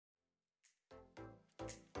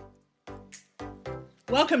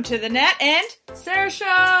Welcome to the Nat and Sarah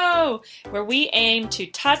Show, where we aim to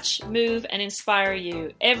touch, move, and inspire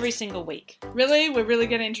you every single week. Really? We're really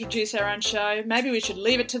going to introduce our own show? Maybe we should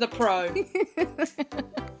leave it to the pro.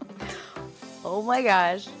 Oh my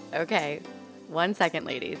gosh. Okay, 1 second,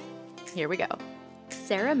 ladies. Here we go.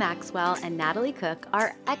 Sarah Maxwell and Natalie Cook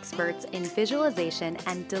are experts in visualization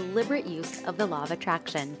and deliberate use of the law of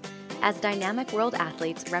attraction. As dynamic world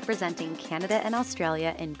athletes representing Canada and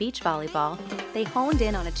Australia in beach volleyball, they honed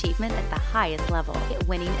in on achievement at the highest level.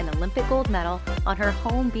 Winning an Olympic gold medal on her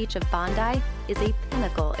home beach of Bondi is a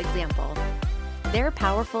pinnacle example. Their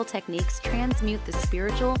powerful techniques transmute the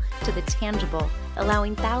spiritual to the tangible,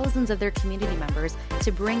 allowing thousands of their community members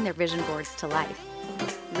to bring their vision boards to life.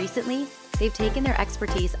 Recently, they've taken their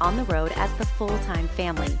expertise on the road as the full-time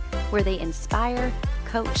family, where they inspire,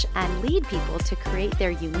 coach, and lead people to create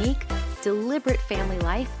their unique, deliberate family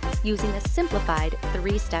life using a simplified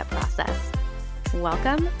 3-step process.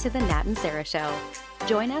 Welcome to the Nat and Sarah Show.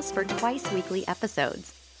 Join us for twice-weekly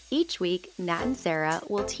episodes. Each week, Nat and Sarah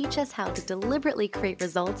will teach us how to deliberately create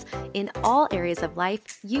results in all areas of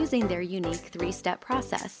life using their unique 3-step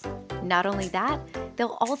process. Not only that,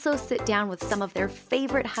 they'll also sit down with some of their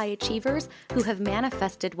favorite high achievers who have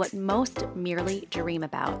manifested what most merely dream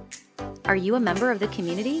about. Are you a member of the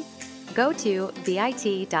community? Go to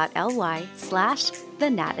bit.ly/The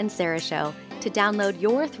Nat and Sarah Show to download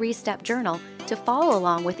your 3-step journal to follow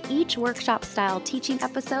along with each workshop-style teaching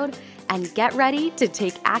episode and get ready to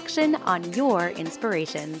take action on your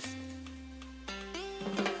inspirations.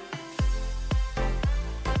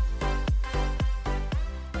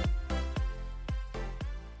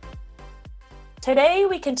 Today,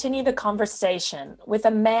 we continue the conversation with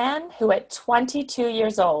a man who at 22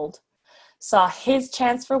 years old saw his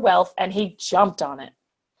chance for wealth and he jumped on it.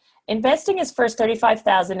 Investing his first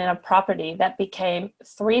 $35,000 in a property that became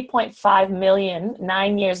 $3.5 million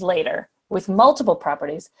 9 years later with multiple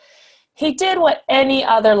properties, he did what any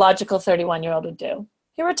other logical 31-year-old would do.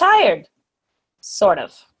 He retired. Sort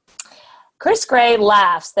of. Chris Gray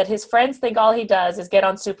laughs that his friends think all he does is get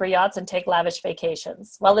on super yachts and take lavish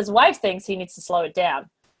vacations, while his wife thinks he needs to slow it down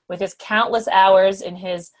with his countless hours in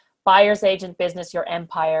his buyer's agent business, Your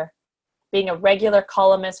Empire, being a regular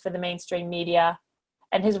columnist for the mainstream media,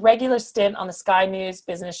 and his regular stint on the Sky News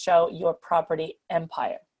business show, Your Property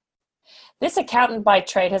Empire. This accountant by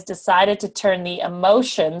trade has decided to turn the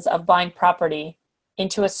emotions of buying property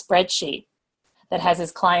into a spreadsheet that has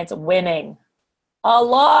his clients winning a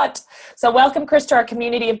lot. So welcome, Chris, to our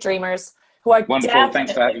community of dreamers who are wonderful.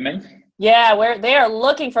 Thanks for having me. Yeah, they are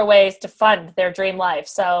looking for ways to fund their dream life.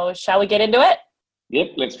 So shall we get into it?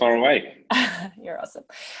 Yep, let's fire away. You're awesome.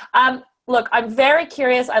 Look, I'm very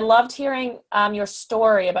curious. I loved hearing your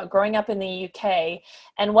story about growing up in the UK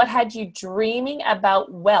and what had you dreaming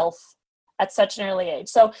about wealth at such an early age.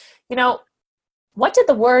 So, what did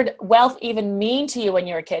the word wealth even mean to you when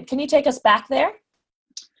you were a kid? Can you take us back there?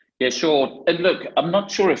 Yeah, sure. And look, I'm not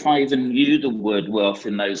sure if I even knew the word wealth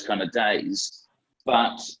in those kind of days,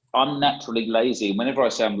 but I'm naturally lazy. Whenever I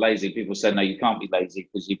say I'm lazy, people say, no, you can't be lazy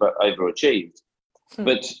because you've overachieved.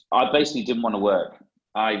 But I basically didn't want to work.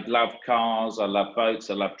 I love cars, I love boats,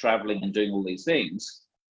 I love traveling and doing all these things.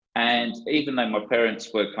 And even though my parents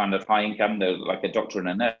were kind of high income, they were like a doctor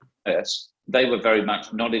and a nurse, they were very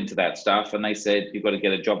much not into that stuff. And they said, you've got to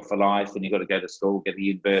get a job for life and you've got to go to school, get a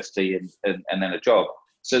university and then a job.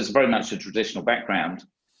 So it's very much a traditional background.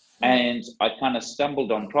 And I kind of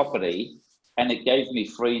stumbled on property and it gave me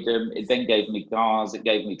freedom. It then gave me cars, it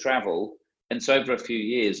gave me travel. And so over a few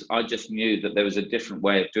years, I just knew that there was a different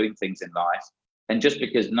way of doing things in life. And just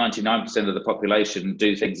because 99% of the population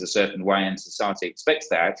do things a certain way and society expects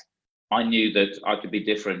that, I knew that I could be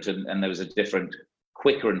different and there was a different,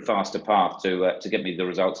 quicker and faster path to get me the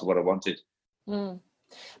results of what I wanted.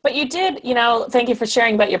 But you did, thank you for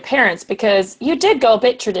sharing about your parents, because you did go a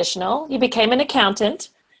bit traditional. You became an accountant.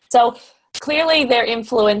 So clearly their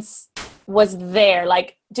influence was there.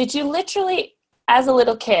 Like, did you literally, as a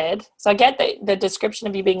little kid, so I get the description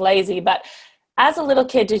of you being lazy, but as a little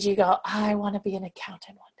kid, did you go, I want to be an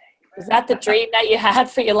accountant one day? Was that the dream that you had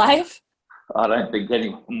for your life? I don't think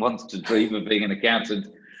anyone wants to dream of being an accountant.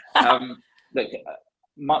 Look,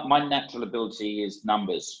 my natural ability is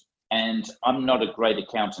numbers, and I'm not a great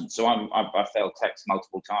accountant. So I failed tax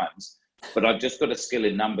multiple times, but I've just got a skill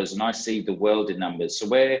in numbers, and I see the world in numbers. So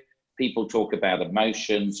where people talk about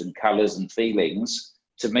emotions and colors and feelings,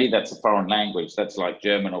 to me, that's a foreign language. That's like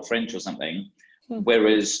German or French or something.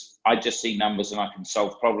 Whereas I just see numbers and I can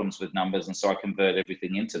solve problems with numbers. And so I convert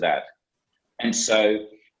everything into that. And so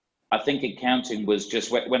I think accounting was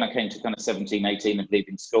just when I came to kind of 17, 18 and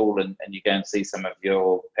leaving school and you go and see some of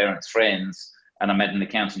your parents' friends and I met an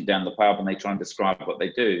accountant down the pub and they try and describe what they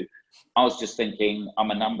do, I was just thinking,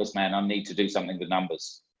 I'm a numbers man, I need to do something with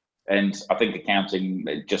numbers. And I think accounting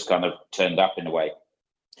just kind of turned up in a way.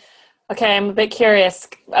 Okay, I'm a bit curious.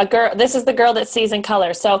 This is the girl that sees in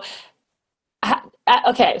color. So,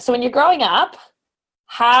 okay, so when you're growing up,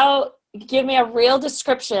 give me a real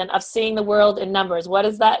description of seeing the world in numbers. What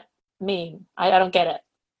does that mean? I don't get it.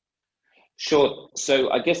 Sure.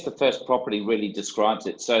 So I guess the first property really describes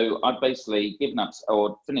it. So I'd basically given up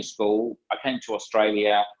or finished school. I came to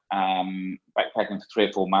Australia, backpacking for 3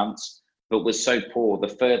 or 4 months, but was so poor, the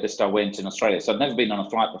furthest I went in Australia. So I'd never been on a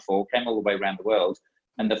flight before, came all the way around the world.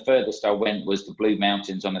 And the furthest I went was the Blue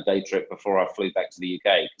Mountains on a day trip before I flew back to the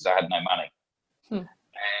UK because I had no money.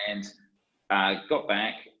 And got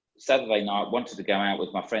back Saturday night, wanted to go out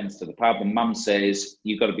with my friends to the pub, and Mum says,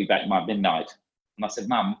 you've got to be back by midnight. And I said,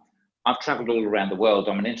 Mum, I've travelled all around the world.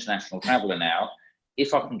 I'm an international traveller now.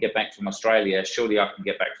 If I can get back from Australia, surely I can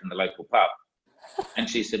get back from the local pub. And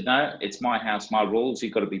she said, no, it's my house, my rules.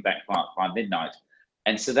 You've got to be back by midnight.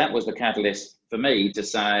 And so that was the catalyst for me to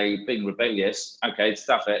say, being rebellious, okay,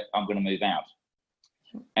 stuff it, I'm going to move out.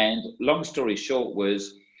 And long story short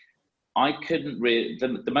was, I couldn't really,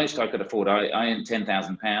 the most I could afford, I earned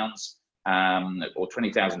 £10,000 or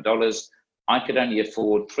 $20,000. I could only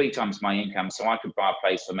afford 3 times my income, so I could buy a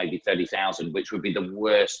place for maybe 30,000, which would be the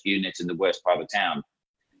worst unit in the worst part of town.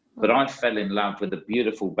 But I fell in love with a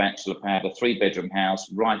beautiful bachelor pad, a 3-bedroom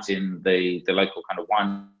house right in the local kind of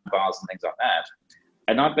wine bars and things like that.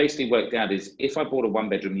 And I basically worked out is if I bought a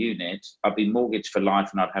 1-bedroom unit, I'd be mortgaged for life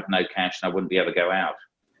and I'd have no cash and I wouldn't be able to go out.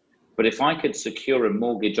 But if I could secure a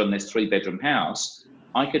mortgage on this 3-bedroom house,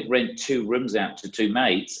 I could rent 2 rooms out to 2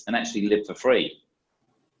 mates and actually live for free.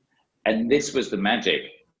 And this was the magic.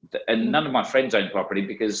 And none of my friends owned property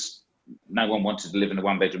because no one wanted to live in a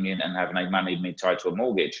 1-bedroom unit and have no money me tied to a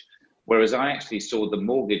mortgage. Whereas I actually saw the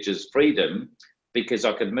mortgage as freedom because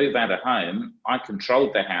I could move out of home. I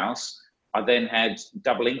controlled the house. I then had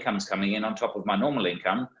double incomes coming in on top of my normal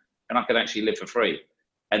income, and I could actually live for free.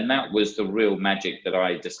 And that was the real magic that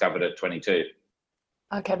I discovered at 22.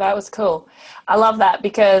 Okay, that was cool. I love that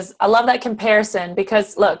because I love that comparison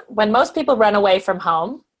because look, when most people run away from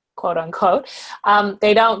home, quote unquote,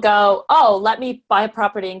 they don't go, oh, let me buy a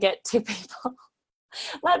property and get 2 people.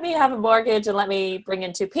 Let me have a mortgage and let me bring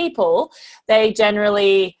in 2 people. They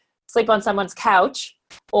generally sleep on someone's couch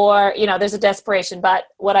or, there's a desperation. But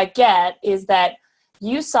what I get is that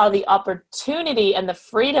you saw the opportunity and the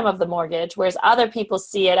freedom of the mortgage, whereas other people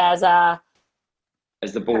see it as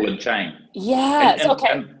the ball and chain. Yes.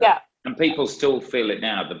 And people still feel it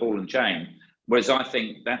now, the ball and chain. Whereas I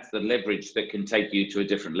think that's the leverage that can take you to a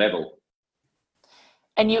different level.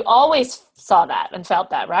 And you always saw that and felt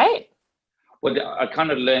that, right? Well, I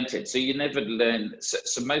kind of learned it. So you never learn.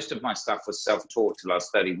 So most of my stuff was self-taught till I was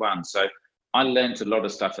 31. So I learned a lot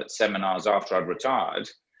of stuff at seminars after I'd retired.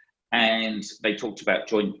 And they talked about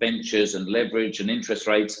joint ventures and leverage and interest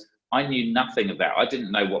rates. I knew nothing about. I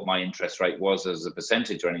didn't know what my interest rate was as a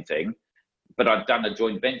percentage or anything, but I'd done a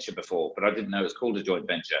joint venture before, but I didn't know it was called a joint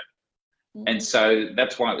venture. Mm-hmm. And so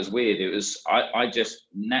that's why it was weird. It was, I just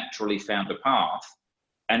naturally found a path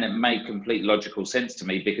and it made complete logical sense to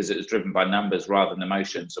me because it was driven by numbers rather than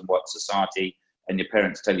emotions and what society and your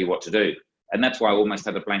parents tell you what to do. And that's why I almost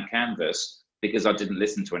had a blank canvas because I didn't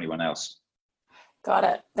listen to anyone else. Got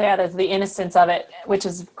it. Yeah, there's the innocence of it, which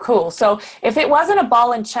is cool. So if it wasn't a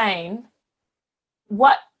ball and chain,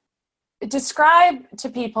 describe to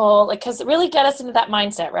people, because really get us into that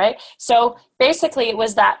mindset, right? So basically it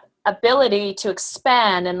was that ability to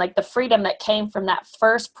expand and the freedom that came from that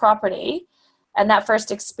first property and that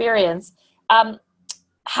first experience.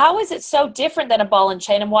 How is it so different than a ball and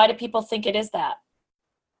chain, and why do people think it is that?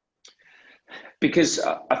 Because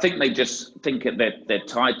I think they just think that they're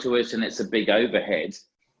tied to it and it's a big overhead.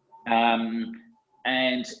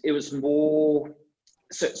 And it was more,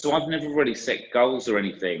 so I've never really set goals or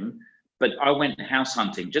anything, but I went house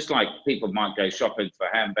hunting, just like people might go shopping for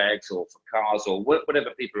handbags or for cars or whatever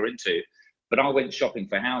people are into. But I went shopping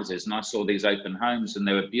for houses and I saw these open homes and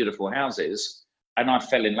they were beautiful houses and I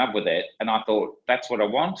fell in love with it. And I thought, that's what I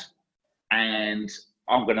want. And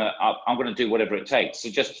I'm gonna do whatever it takes. So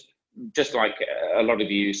just like a lot of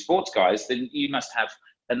you sports guys, then you must have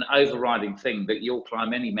an overriding thing that you'll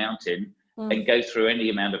climb any mountain and go through any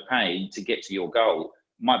amount of pain to get to your goal.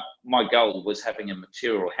 My goal was having a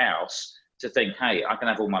material house to think, hey, I can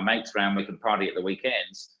have all my mates around, we can party at the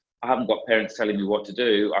weekends. I haven't got parents telling me what to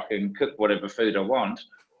do. I can cook whatever food I want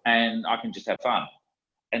and I can just have fun.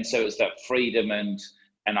 And so it's that freedom and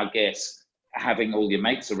I guess having all your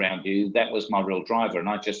mates around you, that was my real driver. And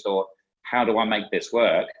I just thought, how do I make this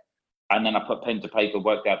work? And then I put pen to paper,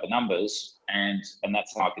 worked out the numbers, and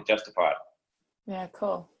that's how I could justify it. Yeah,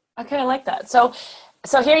 cool. Okay, I like that. So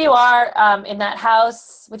here you are in that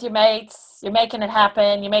house with your mates. You're making it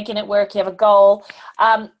happen. You're making it work. You have a goal.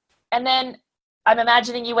 And then I'm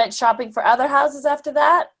imagining you went shopping for other houses after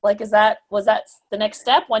that. Like, was that the next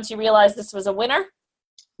step once you realized this was a winner?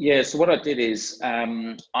 Yeah, so what I did is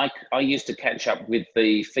I used to catch up with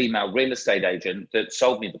the female real estate agent that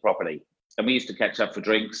sold me the property. And we used to catch up for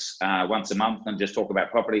drinks once a month and just talk about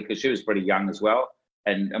property because she was pretty young as well.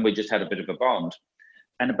 And we just had a bit of a bond.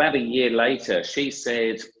 And about a year later, she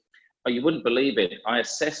said, oh, you wouldn't believe it. I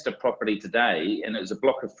assessed a property today and it was a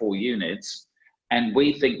block of 4 units. And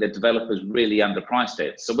we think the developer's really underpriced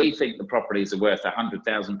it. So we think the properties are worth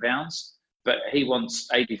 £100,000, but he wants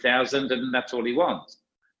 80,000 and that's all he wants.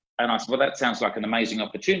 And I said, well, that sounds like an amazing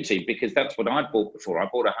opportunity because that's what I'd bought before. I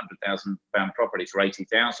bought a £100,000 property for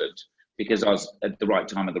 80,000 because I was at the right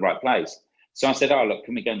time at the right place. So I said, oh, look,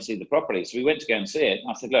 can we go and see the property? So we went to go and see it.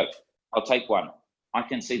 And I said, look, I'll take one. I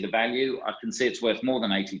can see the value. I can see it's worth more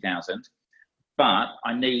than 80,000, but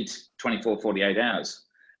I need 24, 48 hours.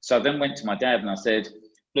 So I then went to my dad and I said,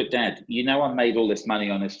 look, Dad, you know, I made all this money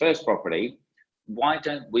on this first property. Why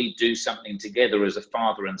don't we do something together as a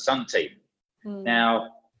father and son team? Now,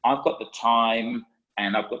 I've got the time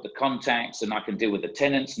and I've got the contacts and I can deal with the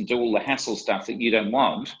tenants and do all the hassle stuff that you don't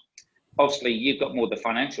want. Obviously, you've got more of the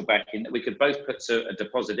financial backing that we could both put a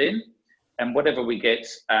deposit in, and whatever we get,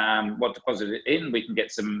 what deposit in, we can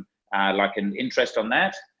get some like an interest on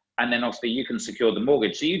that. And then obviously you can secure the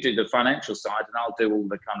mortgage. So you do the financial side and I'll do all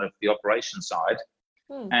the kind of the operation side.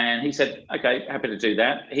 And he said, okay, happy to do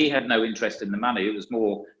that. He had no interest in the money. It was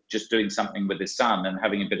more just doing something with his son and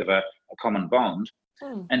having a bit of a common bond.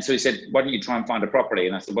 And so he said, why don't you try and find a property?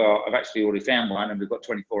 And I said, well, I've actually already found one and we've got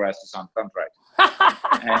 24 hours to sign the contract.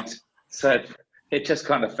 And so it just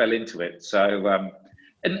kind of fell into it. So,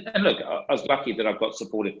 and look, I was lucky that I've got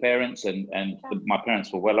supportive parents and my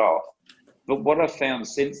parents were well off. But what I've found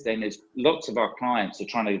since then is lots of our clients are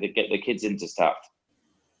trying to get their kids into stuff.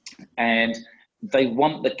 And they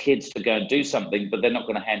want the kids to go and do something, but they're not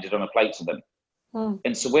going to hand it on a plate to them.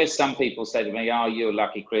 And so where some people say to me, oh, you're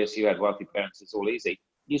lucky, Chris, you had wealthy parents, it's all easy.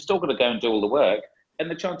 You're still going to go and do all the work.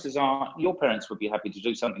 And the chances are your parents would be happy to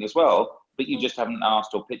do something as well, but you just haven't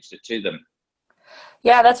asked or pitched it to them.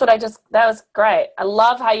 Yeah, that's what that was great. I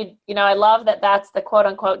love how I love that that's the quote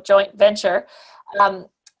unquote joint venture.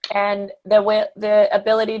 And the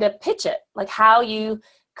ability to pitch it, like how you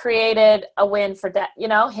created a win for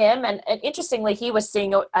him. And interestingly, he was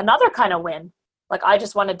seeing another kind of win. Like, I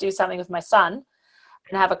just want to do something with my son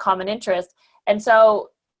and have a common interest. And so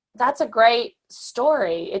that's a great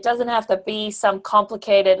story. It doesn't have to be some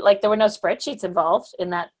complicated, like there were no spreadsheets involved in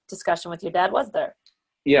that discussion with your dad, was there?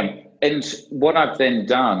 Yeah. And what I've then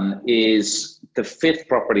done is the 5th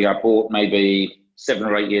property I bought maybe 7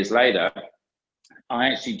 or 8 years later, I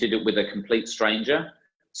actually did it with a complete stranger.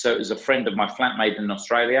 So it was a friend of my flatmate in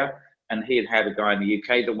Australia, and he had a guy in the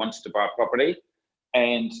UK that wanted to buy a property.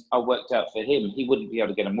 And I worked out for him, he wouldn't be able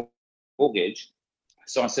to get a mortgage.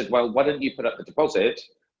 So I said, well, why don't you put up the deposit?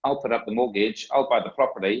 I'll put up the mortgage, I'll buy the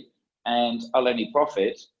property, and I'll only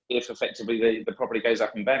profit if effectively the property goes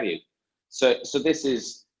up in value. So this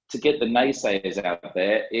is, to get the naysayers out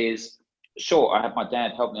there, is sure, I had my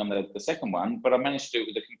dad help me on the second one, but I managed to do it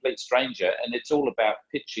with a complete stranger. And it's all about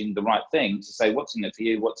pitching the right thing to say, what's in it for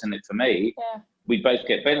you? What's in it for me? Yeah. We both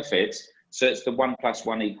get benefits. So it's the 1 +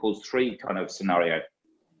 1 = 3 kind of scenario.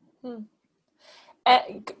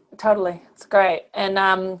 Totally. It's great. And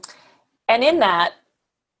in that,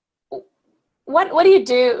 what do you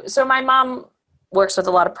do? So my mom works with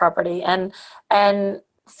a lot of property and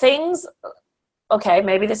things, okay,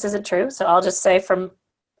 maybe this isn't true. So I'll just say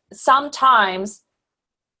sometimes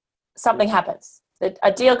something happens.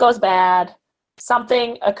 A deal goes bad,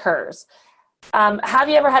 something occurs. Have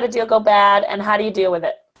you ever had a deal go bad, and how do you deal with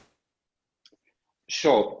it?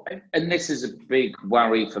 Sure. And this is a big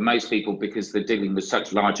worry for most people because they're dealing with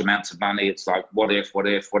such large amounts of money. It's like, what if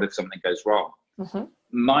something goes wrong?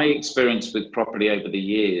 My experience with property over the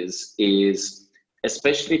years is,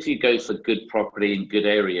 especially if you go for good property in good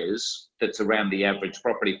areas that's around the average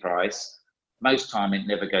property price, most time it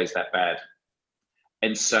never goes that bad.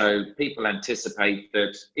 And so people anticipate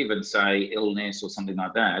that even say illness or something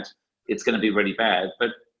like that, it's going to be really bad,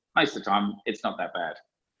 but most of the time it's not that bad.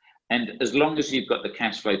 And as long as you've got the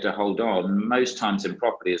cash flow to hold on, most times in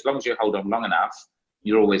property, as long as you hold on long enough,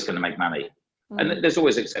 you're always going to make money. And there's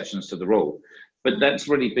always exceptions to the rule. But that's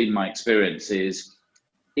really been my experience is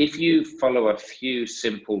if you follow a few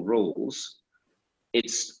simple rules,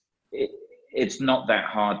 it's it's not that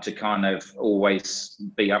hard to kind of always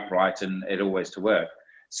be upright and it always to work.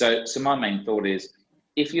 So my main thought is,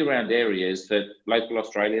 if you're around areas that local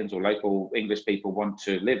Australians or local English people want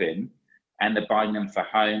to live in, and they're buying them for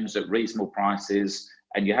homes at reasonable prices,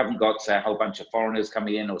 and you haven't got, say, a whole bunch of foreigners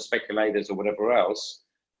coming in or speculators or whatever else,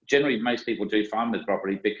 generally most people do fine with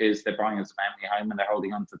property because they're buying as a family home and they're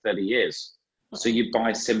holding on for 30 years. So you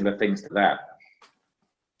buy similar things to that.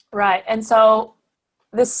 Right. And so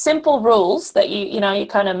the simple rules that you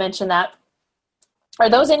kind of mentioned, that are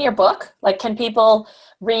those in your book? Like, can people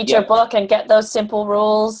read your book and get those simple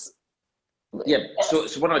rules? Yeah. So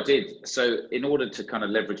what I did, so in order to kind of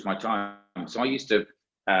leverage my time, so I used to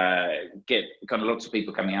get kind of lots of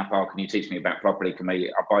people coming up, oh, can you teach me about property?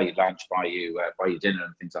 I'll buy you lunch, buy you dinner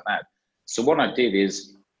and things like that. So what I did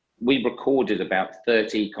is we recorded about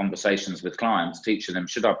 30 conversations with clients, teaching them,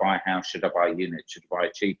 should I buy a house? Should I buy a unit? Should I buy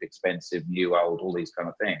a cheap, expensive, new, old, all these kind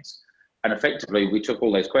of things. And effectively, we took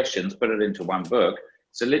all those questions, put it into one book.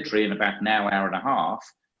 So literally in about an hour and a half,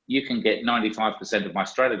 you can get 95% of my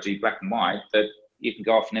strategy black and white that you can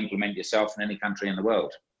go off and implement yourself in any country in the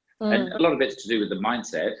world. And a lot of it's to do with the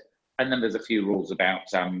mindset. And then there's a few rules about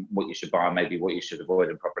what you should buy, maybe what you should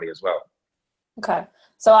avoid in property as well. Okay.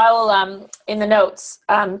 So I will, in the notes,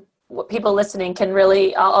 people listening can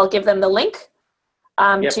really, I'll give them the link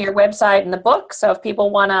to your website and the book. So if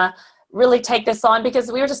people want to really take this on,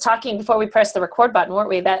 because we were just talking before we pressed the record button, weren't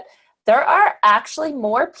we, that there are actually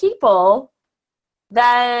more people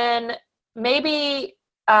than maybe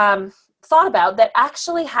thought about that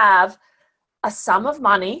actually have a sum of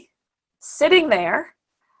money sitting there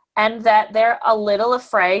and that they're a little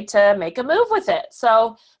afraid to make a move with it.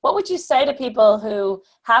 So what would you say to people who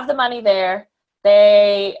have the money there,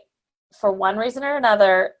 they, for one reason or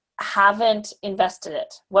another, haven't invested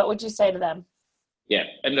it? What would you say to them? Yeah,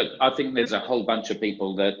 and look, I think there's a whole bunch of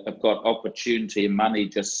people that have got opportunity and money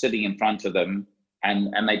just sitting in front of them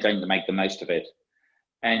and they don't make the most of it.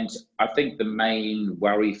 And I think the main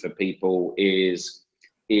worry for people is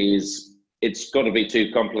it's got to be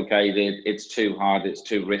too complicated, it's too hard, it's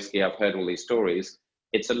too risky. I've heard all these stories.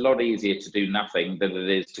 It's a lot easier to do nothing than it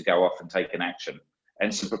is to go off and take an action.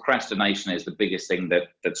 And so procrastination is the biggest thing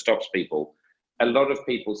that stops people. A lot of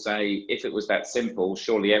people say, if it was that simple,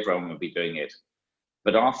 surely everyone would be doing it.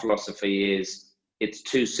 But our philosophy is it's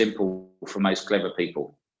too simple for most clever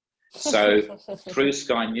people. So through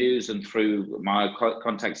Sky News and through my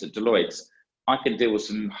contacts at Deloitte, I can deal with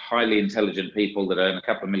some highly intelligent people that earn a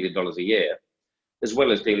couple of $1 million a year, as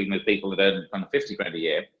well as dealing with people that earn kind of 50 grand a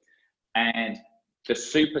year. And the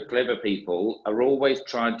super clever people are always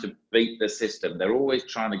trying to beat the system. They're always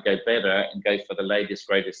trying to go better and go for the latest,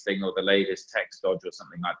 greatest thing or the latest tax dodge or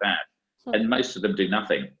something like that. And most of them do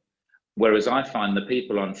nothing. Whereas I find the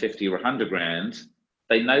people on 50 or 100 grand,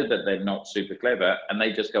 they know that they're not super clever and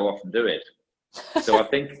they just go off and do it. So I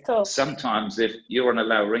think Cool. Sometimes if you're on a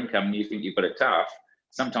lower income and you think you've got it tough,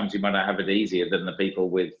 sometimes you might not have it easier than the people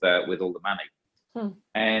with all the money.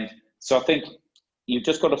 And so I think you've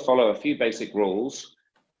just got to follow a few basic rules,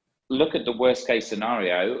 look at the worst case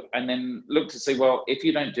scenario, and then look to see, well, if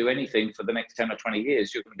you don't do anything for the next 10 or 20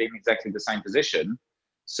 years, you're going to be in exactly the same position.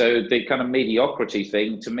 So the kind of mediocrity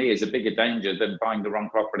thing to me is a bigger danger than buying the wrong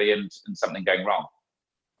property and something going wrong.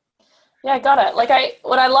 Yeah, I got it.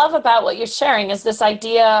 What I love about what you're sharing is this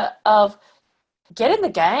idea of get in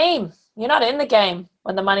the game. You're not in the game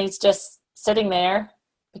when the money's just sitting there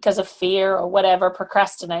because of fear or whatever,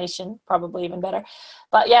 procrastination, probably even better.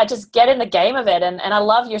 But yeah, just get in the game of it. And I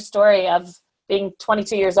love your story of being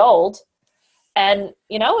 22 years old and,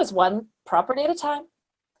 it was one property at a time.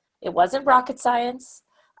 It wasn't rocket science.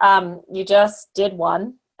 You just did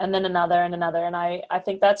one and then another and another. And I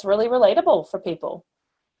think that's really relatable for people.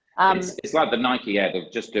 It's like the Nike ad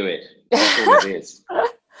of just do it. That's all it is.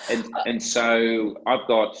 And so I've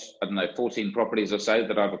got, 14 properties or so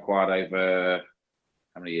that I've acquired over,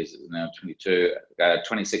 how many years is it now?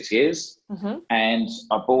 26 years. Mm-hmm. And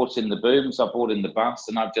I bought in the booms, I bought in the busts,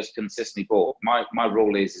 and I've just consistently bought. My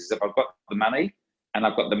rule is if I've got the money and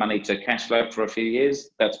I've got the money to cash flow for a few years,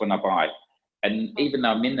 that's when I buy. And even though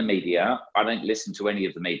I'm in the media, I don't listen to any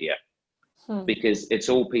of the media. Because it's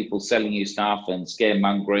all people selling you stuff and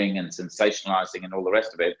scaremongering and sensationalizing and all the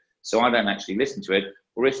rest of it. So I don't actually listen to it.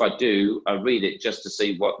 Or if I do, I read it just to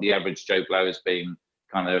see what the average Joe Blow is being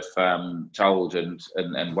kind of told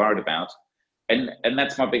and worried about. And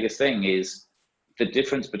that's my biggest thing is the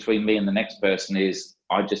difference between me and the next person is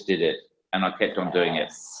I just did it and I kept on doing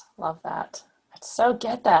it. Love that. I so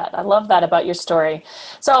get that. I love that about your story.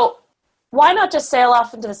 So why not just sail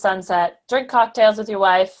off into the sunset, drink cocktails with your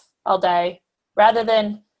wife all day rather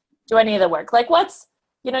than do any of the work? Like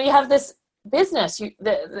you have this business.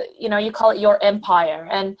 You call it your empire,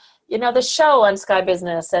 and the show on Sky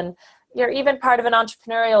Business, and you're even part of an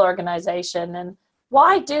entrepreneurial organization. And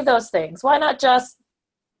why do those things? Why not just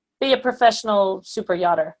be a professional super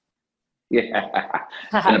yachter? Yeah,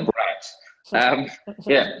 and a brat.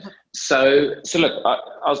 Yeah. So look,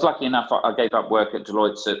 I was lucky enough. I gave up work at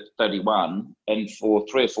Deloitte at 31, and for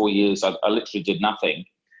 3 or 4 years, I literally did nothing.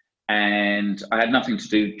 And I had nothing to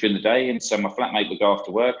do during the day. And so my flatmate would go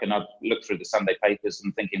after work, and I'd look through the Sunday papers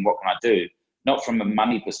and thinking, what can I do? Not from a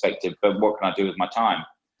money perspective, but what can I do with my time?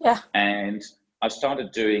 Yeah. And I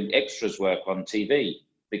started doing extras work on TV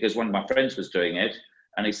because one of my friends was doing it.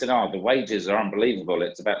 And he said, the wages are unbelievable.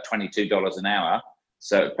 It's about $22 an hour.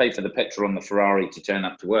 So pay for the petrol on the Ferrari to turn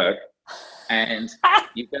up to work. And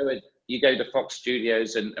you go to Fox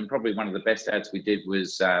Studios, and probably one of the best ads we did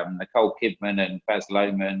was Nicole Kidman and Baz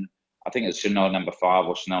Luhrmann. I think it's Chanel No. 5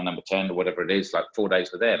 or Chanel No. 10 or whatever it is, like 4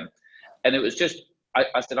 days with them. And it was just,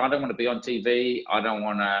 I said, I don't want to be on TV. I don't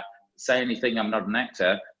want to say anything. I'm not an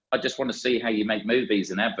actor. I just want to see how you make movies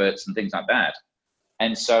and adverts and things like that.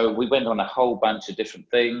 And so we went on a whole bunch of different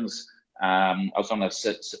things. I was on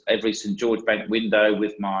every St. George Bank window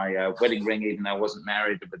with my wedding ring, even though I wasn't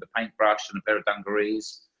married, with a paintbrush and a pair of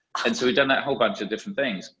dungarees. And so we'd done that whole bunch of different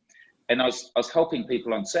things. And I was helping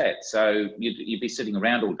people on set. So you'd be sitting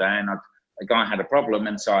around all day, and a guy had a problem,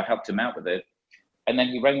 and so I helped him out with it. And then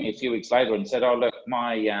he rang me a few weeks later and said, look,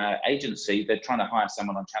 my agency, they're trying to hire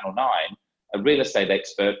someone on Channel 9, a real estate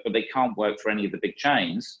expert, but they can't work for any of the big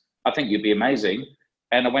chains. I think you'd be amazing.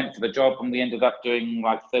 And I went for the job, and we ended up doing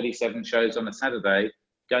like 37 shows on a Saturday,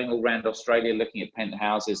 going all around Australia, looking at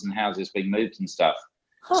penthouses and houses being moved and stuff.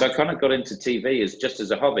 Huh. So I kind of got into TV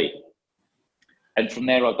as a hobby. And from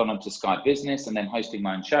there, I've gone on to Sky Business and then hosting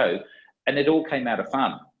my own show. And it all came out of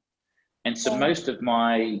fun. And so most of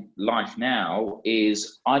my life now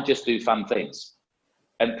is I just do fun things.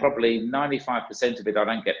 And probably 95% of it I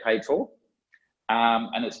don't get paid for.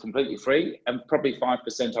 And it's completely free. And probably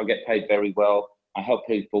 5% I'll get paid very well. I help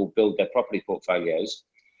people build their property portfolios.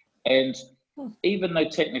 And even though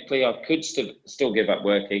technically I could still give up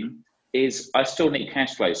working, I still need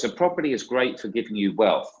cash flow. So property is great for giving you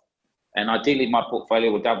wealth. And ideally my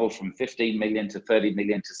portfolio will double from 15 million to 30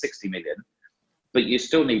 million to 60 million. But you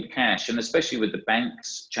still need cash. And especially with the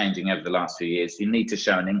banks changing over the last few years, you need to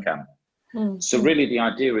show an income. Mm-hmm. So really the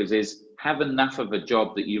idea is have enough of a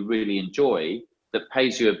job that you really enjoy that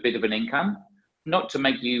pays you a bit of an income. Not to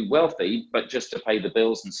make you wealthy, but just to pay the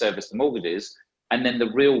bills and service the mortgages. And then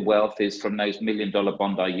the real wealth is from those $1 million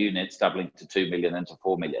Bondi units doubling to 2 million and to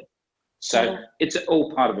 4 million. So it's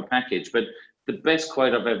all part of a package. But the best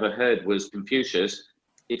quote I've ever heard was Confucius: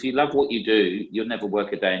 if you love what you do, you'll never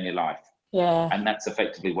work a day in your life. Yeah. And that's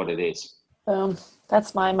effectively what it is.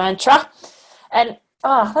 That's my mantra. And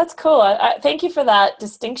that's cool. I thank you for that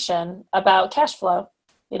distinction about cash flow.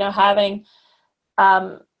 Having,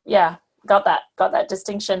 got that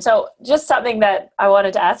distinction. So just something that I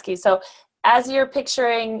wanted to ask you. So as you're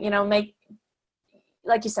picturing,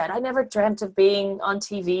 like you said, I never dreamt of being on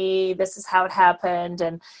TV. This is how it happened.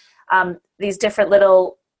 And these different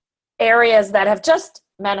little areas that have just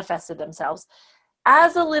manifested themselves.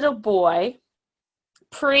 As a little boy,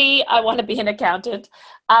 I want to be an accountant.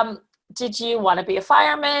 Did you want to be a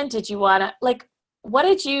fireman? Did you want to, what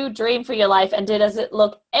did you dream for your life? And does it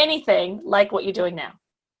look anything like what you're doing now?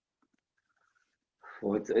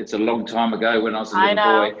 Well, it's a long time ago when I was a little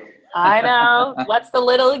boy. I know. What's the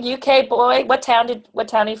little UK boy? What town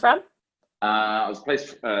are you from? I was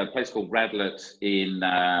a place called Radlett in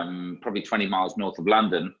probably 20 miles north of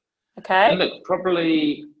London. Okay. And look,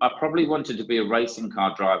 I probably wanted to be a racing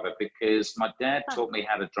car driver because my dad taught me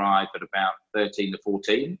how to drive at about 13 to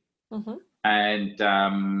 14. Mm-hmm. And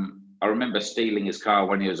I remember stealing his car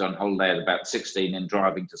when he was on holiday at about 16 and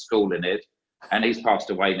driving to school in it. And he's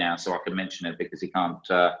passed away now, so I can mention it because he can't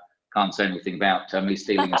say anything about me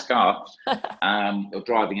stealing his car or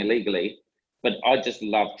driving illegally. But I just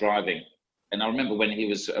loved driving. And I remember when he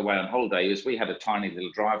was away on holiday, we had a tiny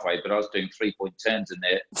little driveway, but I was doing 3-point turns in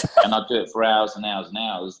there, and I'd do it for hours and hours and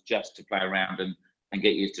hours just to play around and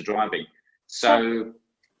get used to driving. So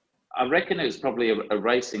I reckon it was probably a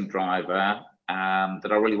racing driver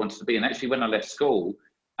that I really wanted to be. And actually, when I left school,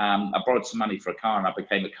 I borrowed some money for a car and I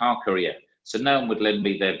became a car courier. So no one would lend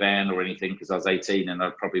me their van or anything because I was 18 and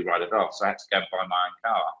I'd probably write it off. So I had to go and buy my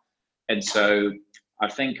own car. And so I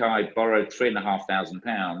think I borrowed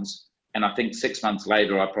 £3,500. And I think 6 months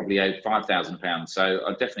later, I probably owed £5,000. So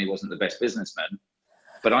I definitely wasn't the best businessman.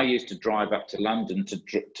 But I used to drive up to London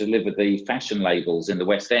to deliver the fashion labels in the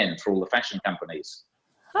West End for all the fashion companies.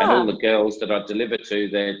 And all the girls that I'd deliver to,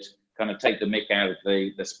 they'd kind of take the mick out of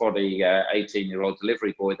the spotty 18-year-old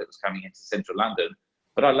delivery boy that was coming into central London.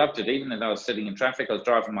 But I loved it. Even though I was sitting in traffic, I was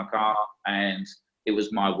driving my car, and it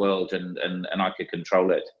was my world, and I could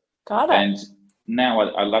control it. Got it. And now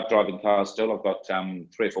I love driving cars still. I've got 3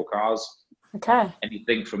 or 4 cars. Okay.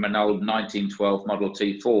 Anything from an old 1912 Model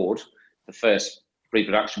T Ford, the first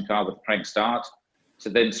pre-production car with a crank start, to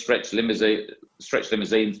then stretch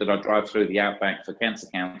limousines that I drive through the outback for Cancer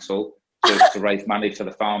Council to raise money for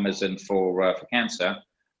the farmers and for cancer.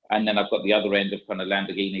 And then I've got the other end of kind of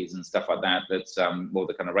Lamborghinis and stuff like that. That's more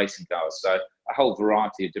the kind of racing cars. So a whole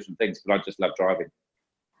variety of different things, but I just love driving.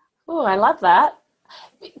 Oh, I love that.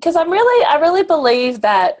 Because I really believe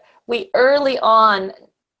that we early on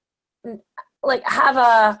like have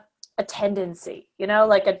a tendency, you know,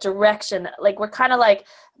 like a direction, like we're kind of like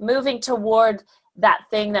moving toward that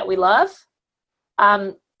thing that we love.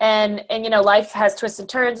 And you know, life has twists and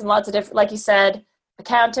turns and lots of different, like you said,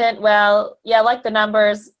 accountant, well, yeah, I like the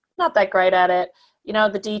numbers, not that great at it, you know,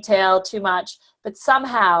 the detail too much, but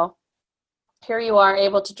somehow here you are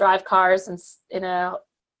able to drive cars in a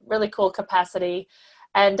really cool capacity.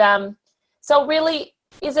 And so really,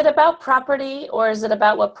 is it about property, or is it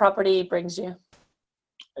about what property brings you?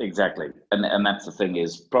 Exactly. And that's the thing,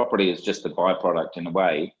 is property is just a byproduct in a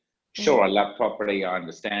way. Sure, I love property. I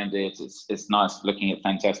understand it. It's nice looking at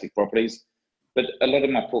fantastic properties. But a lot of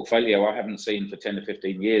my portfolio I haven't seen for 10 to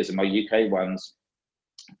 15 years. And my UK ones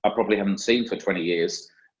I probably haven't seen for 20 years.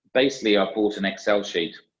 Basically, I bought an Excel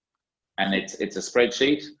sheet, and it's a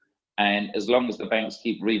spreadsheet. And as long as the banks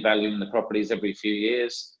keep revaluing the properties every few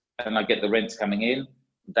years and I get the rents coming in,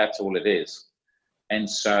 that's all it is. And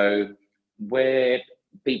so where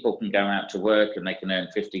people can go out to work and they can earn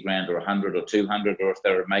 50 grand or 100 or 200, or if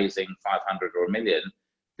they're amazing, 500 or a million,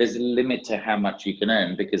 there's a limit to how much you can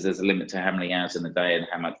earn, because there's a limit to how many hours in the day and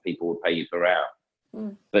how much people will pay you per hour.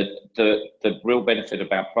 But the real benefit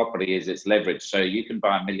about property is it's leverage. So you can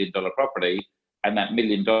buy $1 million property, and that $1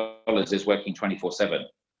 million is working 24/7.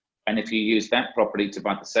 And if you use that property to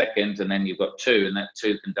buy the second, and then you've got 2, and that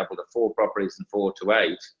 2 can double to 4 properties and 4 to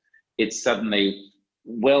 8, it's suddenly,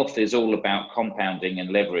 wealth is all about compounding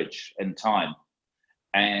and leverage and time.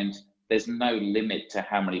 And there's no limit to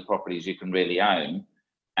how many properties you can really own.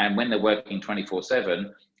 And when they're working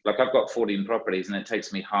 24/7, like I've got 14 properties, and it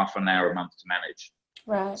takes me half an hour a month to manage.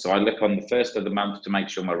 Right. So I look on the first of the month to make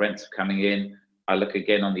sure my rents are coming in. I look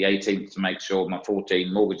again on the 18th to make sure my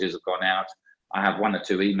 14 mortgages have gone out. I have 1 or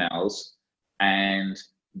 2 emails, and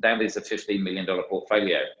that is a $15 million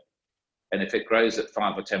portfolio. And if it grows at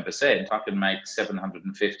 5 or 10%, I can make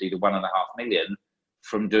 750 to 1.5 million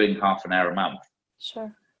from doing half an hour a month.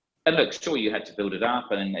 Sure. And look, sure, you had to build it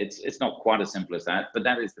up, and it's not quite as simple as that, but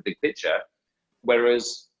that is the big picture.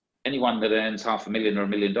 Whereas anyone that earns $500,000 or $1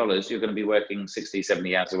 million, you're going to be working 60,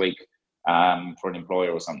 70 hours a week for an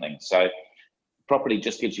employer or something. So property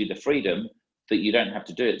just gives you the freedom that you don't have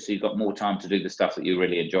to do it. So you've got more time to do the stuff that you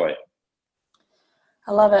really enjoy.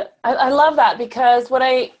 I love it. I love that, because what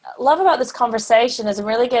I love about this conversation is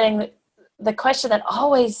really getting the question that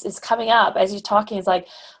always is coming up as you're talking is like,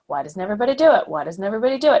 why doesn't everybody do it? Why doesn't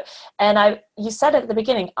everybody do it? And you said it at the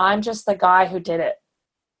beginning, I'm just the guy who did it.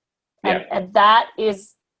 And that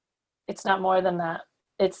is, it's not more than that.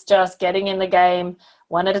 It's just getting in the game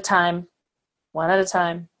one at a time.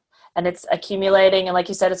 And it's accumulating. And like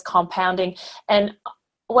you said, it's compounding. And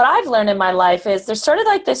what I've learned in my life is there's sort of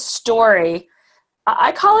like this story.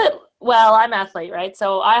 I call it, well, I'm an athlete, right?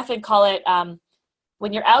 So I often call it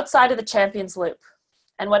when you're outside of the champions loop.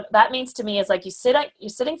 And what that means to me is like you're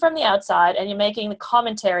sitting from the outside and you're making the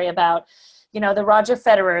commentary about, you know, the Roger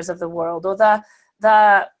Federers of the world, or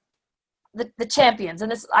the champions.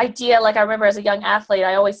 And this idea, like I remember as a young athlete,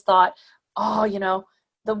 I always thought, oh, you know,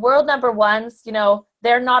 the world number ones, you know,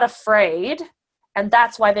 they're not afraid, and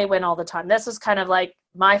that's why they win all the time. This was kind of like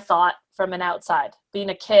my thought from an outside,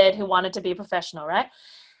 being a kid who wanted to be a professional, right?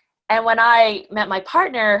 And when I met my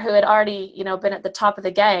partner, who had already, you know, been at the top of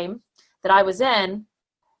the game that I was in,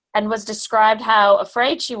 and was described how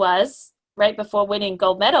afraid she was right before winning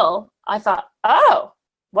gold medal, I thought, oh,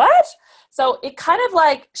 what? So it kind of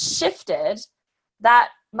like shifted that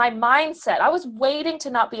my mindset. I was waiting to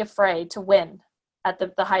not be afraid to win at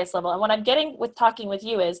the highest level. And what I'm getting with talking with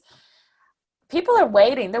you is people are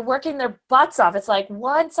waiting. They're working their butts off. It's like,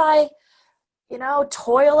 once I, you know,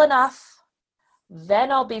 toil enough,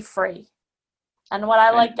 then I'll be free. And what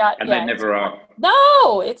I they never are.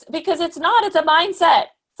 No, it's because it's not. It's a mindset.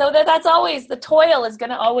 So that's always, the toil is going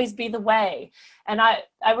to always be the way. And I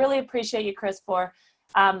really appreciate you, Chris, for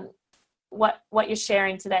what you're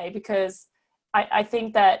sharing today, because I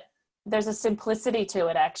think that there's a simplicity to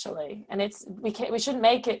it actually, and we shouldn't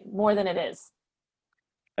make it more than it is.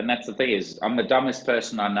 And that's the thing is, I'm the dumbest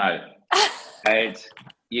person I know, and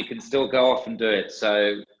you can still go off and do it.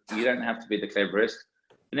 So you don't have to be the cleverest.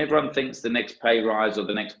 And everyone thinks the next pay rise or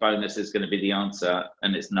the next bonus is going to be the answer,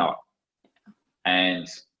 and it's not. And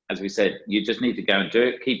as we said, you just need to go and do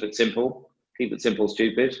it. Keep it simple,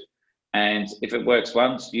 stupid. And if it works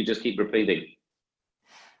once, you just keep repeating.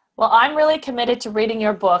 Well, I'm really committed to reading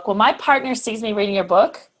your book. When my partner sees me reading your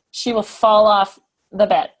book, she will fall off the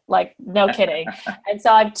bed, like no kidding. And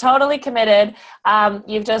so I'm totally committed.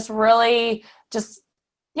 You've just really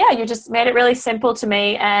you just made it really simple to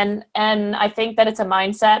me. And I think that it's a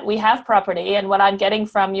mindset. We have property. And what I'm getting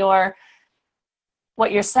from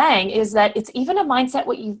what you're saying is that it's even a mindset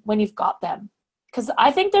when you've got them. Because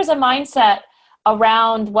I think there's a mindset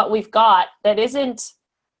around what we've got that isn't,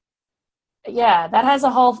 that has a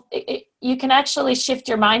whole, you can actually shift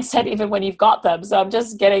your mindset even when you've got them. So I'm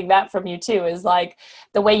just getting that from you too, is like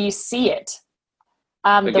the way you see it.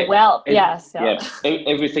 Everything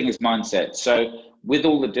is mindset. So with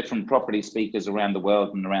all the different property speakers around the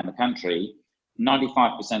world and around the country,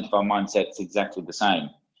 95% of our mindset's exactly the same.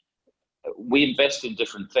 We invest in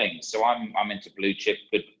different things. So I'm into blue chip,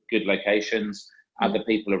 good locations. Other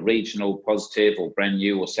people are regional, positive, or brand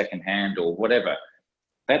new, or secondhand, or whatever.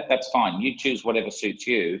 That's fine. You choose whatever suits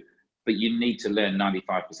you, but you need to learn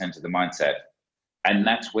 95% of the mindset. And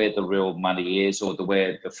that's where the real money is, or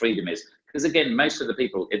where the freedom is. Because again, most of the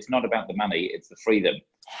people, it's not about the money, it's the freedom. Yes.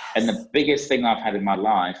 And the biggest thing I've had in my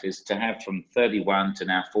life is to have from 31 to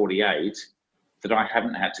now 48, that I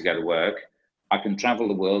haven't had to go to work. I can travel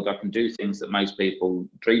the world. I can do things that most people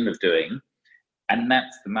dream of doing. And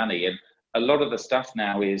that's the money. And a lot of the stuff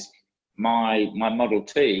now is my Model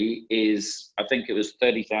T is, I think it was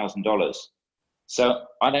 $30,000. So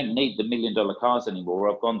I don't need the $1 million cars anymore.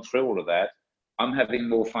 I've gone through all of that. I'm having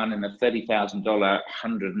more fun in a $30,000,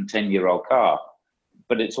 110-year-old car.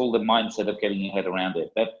 But it's all the mindset of getting your head around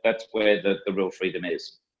it. That's where the real freedom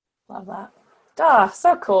is. Love that. Oh,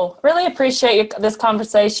 so cool. Really appreciate this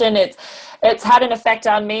conversation. It's had an effect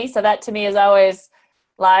on me. So that to me is always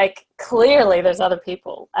like, clearly there's other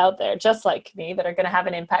people out there just like me that are going to have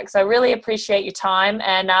an impact. So I really appreciate your time.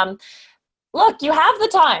 And look, you have the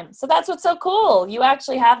time. So that's what's so cool. You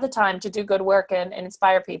actually have the time to do good work and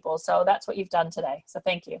inspire people. So that's what you've done today. So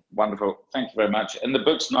thank you. Wonderful. Thank you very much. And the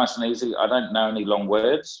book's nice and easy. I don't know any long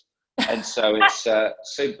words. And so it's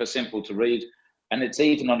super simple to read. And it's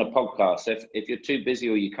even on a podcast. If you're too busy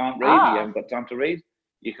or you can't read, you haven't got time to read,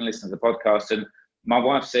 you can listen to the podcast. And my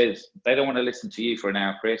wife says they don't want to listen to you for an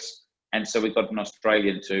hour, Chris. And so we've got an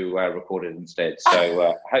Australian to record it instead.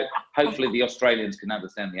 So hopefully the Australians can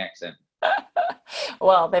understand the accent.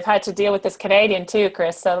 Well, they've had to deal with this Canadian too,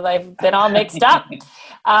 Chris. So they've been all mixed up.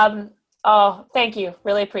 Thank you.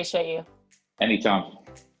 Really appreciate you. Anytime.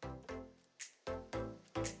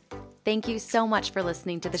 Thank you so much for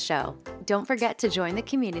listening to the show. Don't forget to join the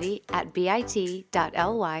community at bit.ly/The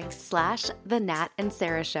Nat and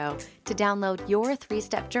Sarah Show to download your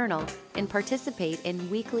 3-step journal and participate in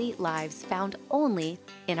weekly lives found only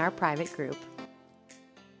in our private group.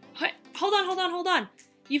 Hold on.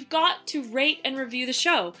 You've got to rate and review the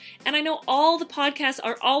show. And I know all the podcasts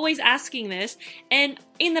are always asking this. And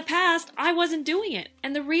in the past, I wasn't doing it.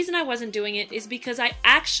 And the reason I wasn't doing it is because I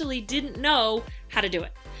actually didn't know how to do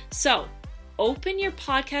it. So open your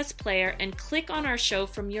podcast player and click on our show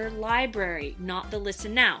from your library, not the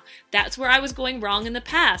Listen Now. That's where I was going wrong in the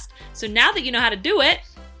past. So now that you know how to do it,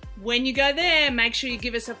 when you go there, make sure you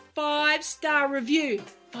give us a 5-star review.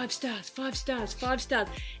 5 stars.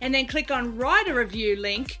 And then click on write a review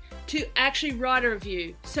link to actually write a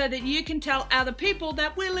review so that you can tell other people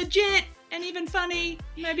that we're legit and even funny,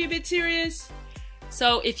 maybe a bit serious.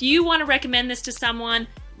 So if you want to recommend this to someone,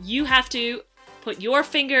 you have to put your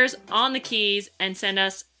fingers on the keys and send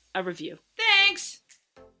us a review. Thanks!